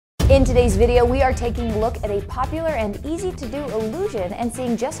In today's video, we are taking a look at a popular and easy to do illusion and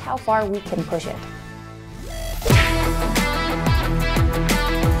seeing just how far we can push it.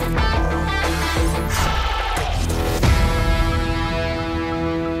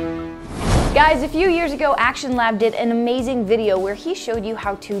 Guys, a few years ago, Action Lab did an amazing video where he showed you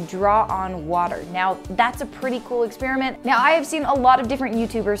how to draw on water. Now, that's a pretty cool experiment. Now, I have seen a lot of different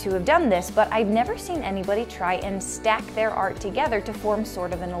YouTubers who have done this, but I've never seen anybody try and stack their art together to form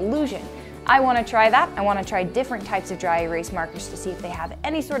sort of an illusion. I want to try that. I want to try different types of dry erase markers to see if they have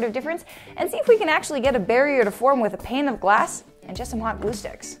any sort of difference and see if we can actually get a barrier to form with a pane of glass and just some hot glue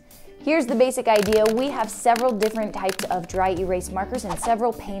sticks. Here's the basic idea. We have several different types of dry erase markers and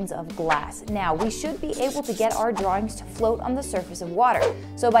several panes of glass. Now, we should be able to get our drawings to float on the surface of water.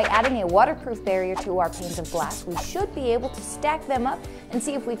 So by adding a waterproof barrier to our panes of glass, we should be able to stack them up and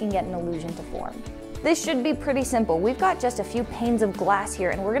see if we can get an illusion to form. This should be pretty simple. We've got just a few panes of glass here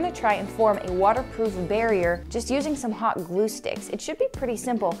and we're gonna try and form a waterproof barrier just using some hot glue sticks. It should be pretty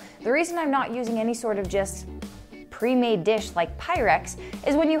simple. The reason I'm not using any sort of just pre-made dish like Pyrex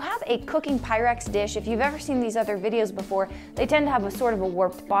is when you have a cooking Pyrex dish, if you've ever seen these other videos before, they tend to have a sort of a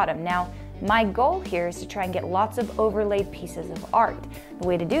warped bottom. Now, my goal here is to try and get lots of overlaid pieces of art. The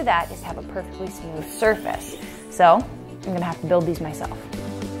way to do that is to have a perfectly smooth surface. So, I'm gonna have to build these myself.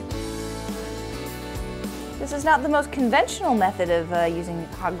 This is not the most conventional method of using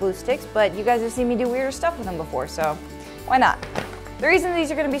hot glue sticks, but you guys have seen me do weirder stuff with them before, so why not? The reason these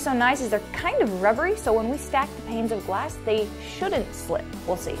are going to be so nice is they're kind of rubbery, so when we stack the panes of glass, they shouldn't slip.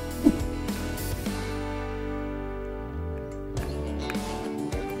 We'll see.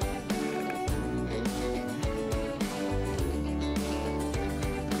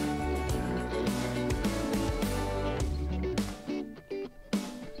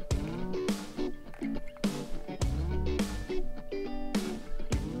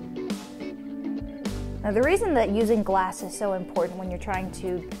 Now, the reason that using glass is so important when you're trying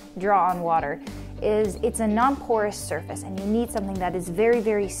to draw on water is it's a non-porous surface and you need something that is very,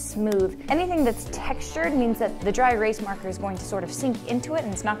 very smooth. Anything that's textured means that the dry erase marker is going to sort of sink into it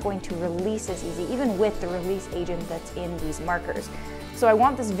and it's not going to release as easy, even with the release agent that's in these markers. So I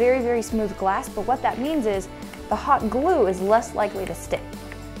want this very, very smooth glass, but what that means is the hot glue is less likely to stick.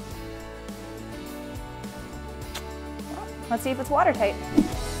 Well, let's see if it's watertight.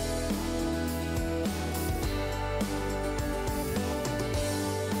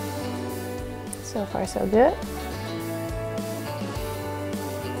 So far, so good.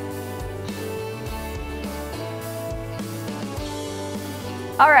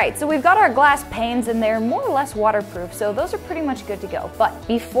 All right, so we've got our glass panes and they're more or less waterproof, so those are pretty much good to go. But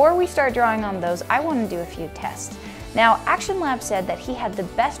before we start drawing on those, I want to do a few tests. Now, Action Lab said that he had the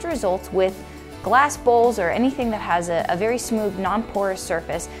best results with glass bowls or anything that has a very smooth, non-porous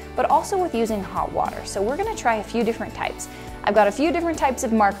surface, but also with using hot water. So we're gonna try a few different types. I've got a few different types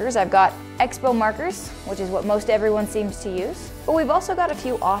of markers. I've got Expo markers, which is what most everyone seems to use, but we've also got a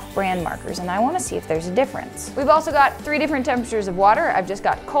few off-brand markers, and I want to see if there's a difference. We've also got 3 different temperatures of water. I've just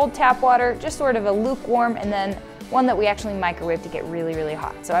got cold tap water, just sort of a lukewarm, and then one that we actually microwave to get really, really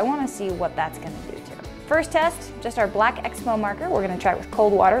hot. So I want to see what that's going to do too. First test, just our black Expo marker. We're going to try it with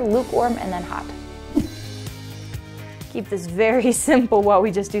cold water, lukewarm, and then hot. Keep this very simple while we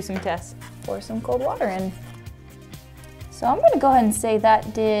just do some tests. Pour some cold water in. So I'm going to go ahead and say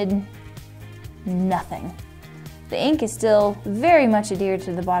that did nothing. The ink is still very much adhered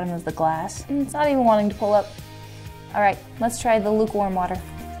to the bottom of the glass. And it's not even wanting to pull up. All right, let's try the lukewarm water.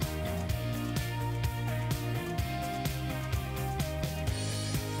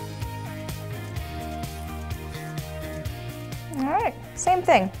 All right, same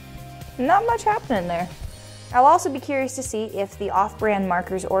thing. Not much happening there. I'll also be curious to see if the off-brand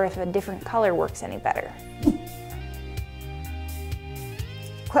markers or if a different color works any better.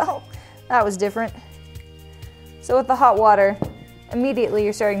 Well, that was different. So with the hot water, immediately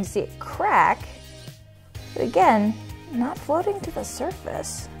you're starting to see it crack, but again, not floating to the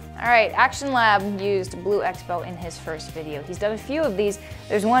surface. All right, Action Lab used Blue Expo in his first video. He's done a few of these.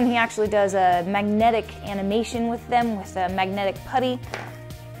 There's one he actually does a magnetic animation with them, with a magnetic putty.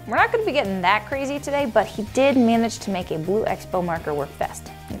 We're not gonna be getting that crazy today, but he did manage to make a Blue Expo marker work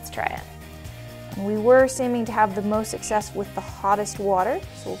best. Let's try it. And we were seeming to have the most success with the hottest water,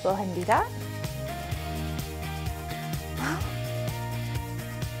 so we'll go ahead and do that.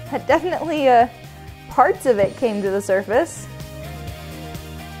 But definitely parts of it came to the surface.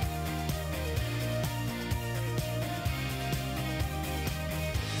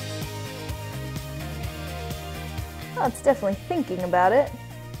 Well, it's definitely thinking about it.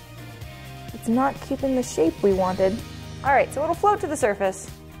 It's not keeping the shape we wanted. All right, so it'll float to the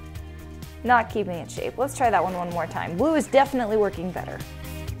surface. not keeping its shape. Let's try that one more time. Blue is definitely working better.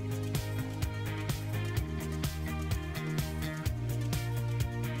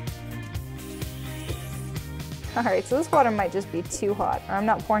 Alright, so this water might just be too hot, or I'm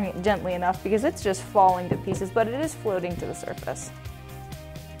not pouring it gently enough because it's just falling to pieces, but it is floating to the surface.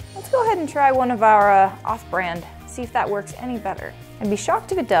 Let's go ahead and try one of our off-brand, see if that works any better. I'd be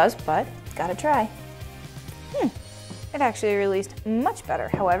shocked if it does, but gotta try. It actually released much better.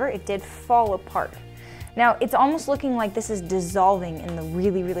 However, it did fall apart. Now, it's almost looking like this is dissolving in the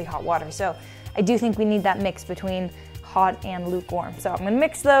really, really hot water, so I do think we need that mix between hot and lukewarm. So I'm gonna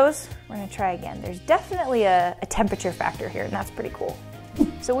mix those. We're gonna try again. There's definitely a temperature factor here, and that's pretty cool.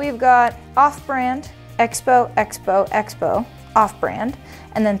 So we've got off-brand, Expo, Expo, Expo, off-brand,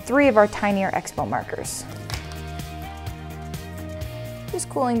 and then 3 of our tinier Expo markers. Just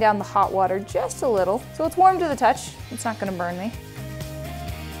cooling down the hot water just a little. So it's warm to the touch. It's not gonna burn me.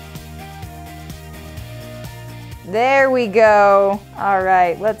 There we go. All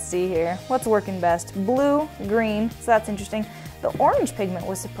right, let's see here. What's working best? Blue, green, so that's interesting. The orange pigment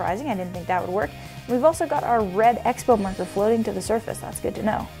was surprising. I didn't think that would work. We've also got our red Expo marker floating to the surface. That's good to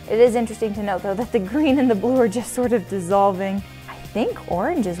know. It is interesting to note though that the green and the blue are just sort of dissolving. I think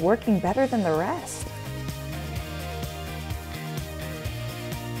orange is working better than the rest.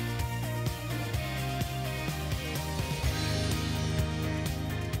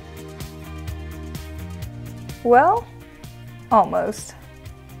 Well, almost.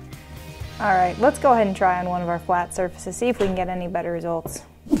 All right, let's go ahead and try on one of our flat surfaces, see if we can get any better results.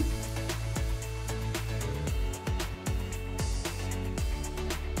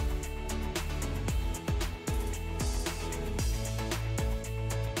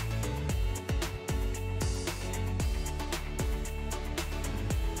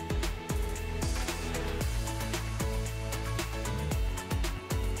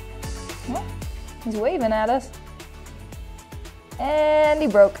 Well, he's waving at us. And he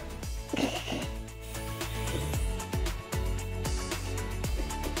broke.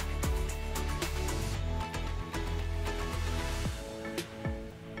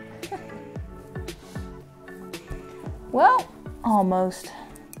 Well, almost.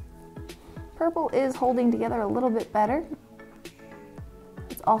 Purple is holding together a little bit better.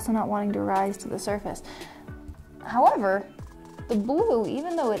 It's also not wanting to rise to the surface. However, the blue,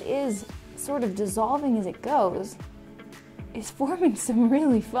 even though it is sort of dissolving as it goes, is forming some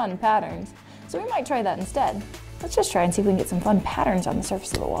really fun patterns. So we might try that instead. Let's just try and see if we can get some fun patterns on the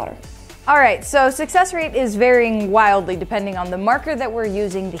surface of the water. All right, so success rate is varying wildly depending on the marker that we're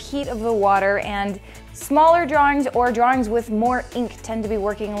using, the heat of the water, and smaller drawings or drawings with more ink tend to be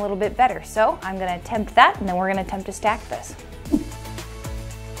working a little bit better. So I'm gonna attempt that, and then we're gonna attempt to stack this.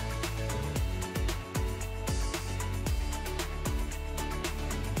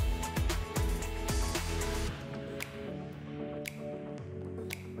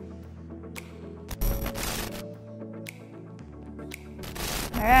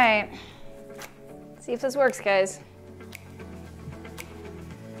 All right, see if this works, guys.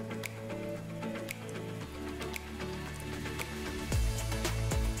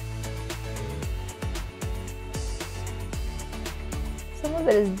 Some of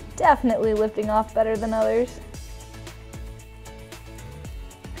it is definitely lifting off better than others.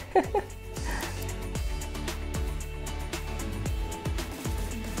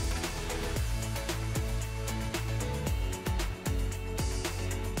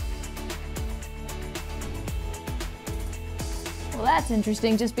 Well, that's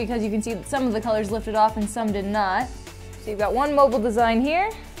interesting, just because you can see that some of the colors lifted off and some did not. So you've got one mobile design here,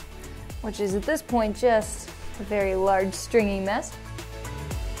 which is at this point just a very large stringy mess.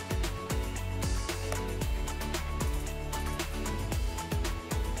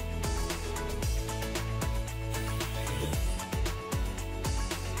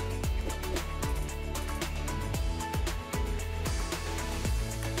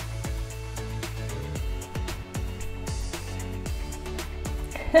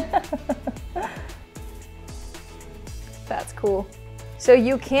 That's cool. So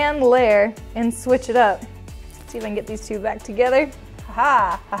you can layer and switch it up. Let's see if I can get these two back together.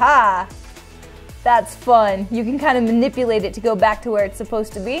 Ha ha ha! That's fun. You can kind of manipulate it to go back to where it's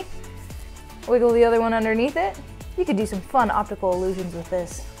supposed to be. Wiggle the other one underneath it. You could do some fun optical illusions with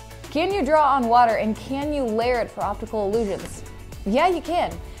this. Can you draw on water, and can you layer it for optical illusions? Yeah, you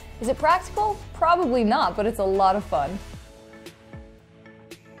can. Is it practical? Probably not, but it's a lot of fun.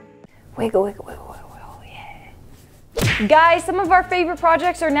 Wiggle, wiggle, wiggle, wiggle, wiggle, yeah. Guys, some of our favorite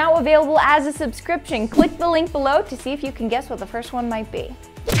projects are now available as a subscription. Click the link below to see if you can guess what the first one might be.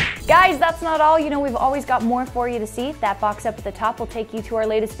 Guys, that's not all. You know, we've always got more for you to see. That box up at the top will take you to our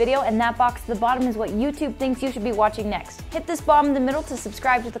latest video, and that box at the bottom is what YouTube thinks you should be watching next. Hit this bomb in the middle to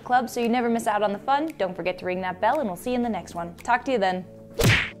subscribe to the club so you never miss out on the fun. Don't forget to ring that bell, and we'll see you in the next one. Talk to you then.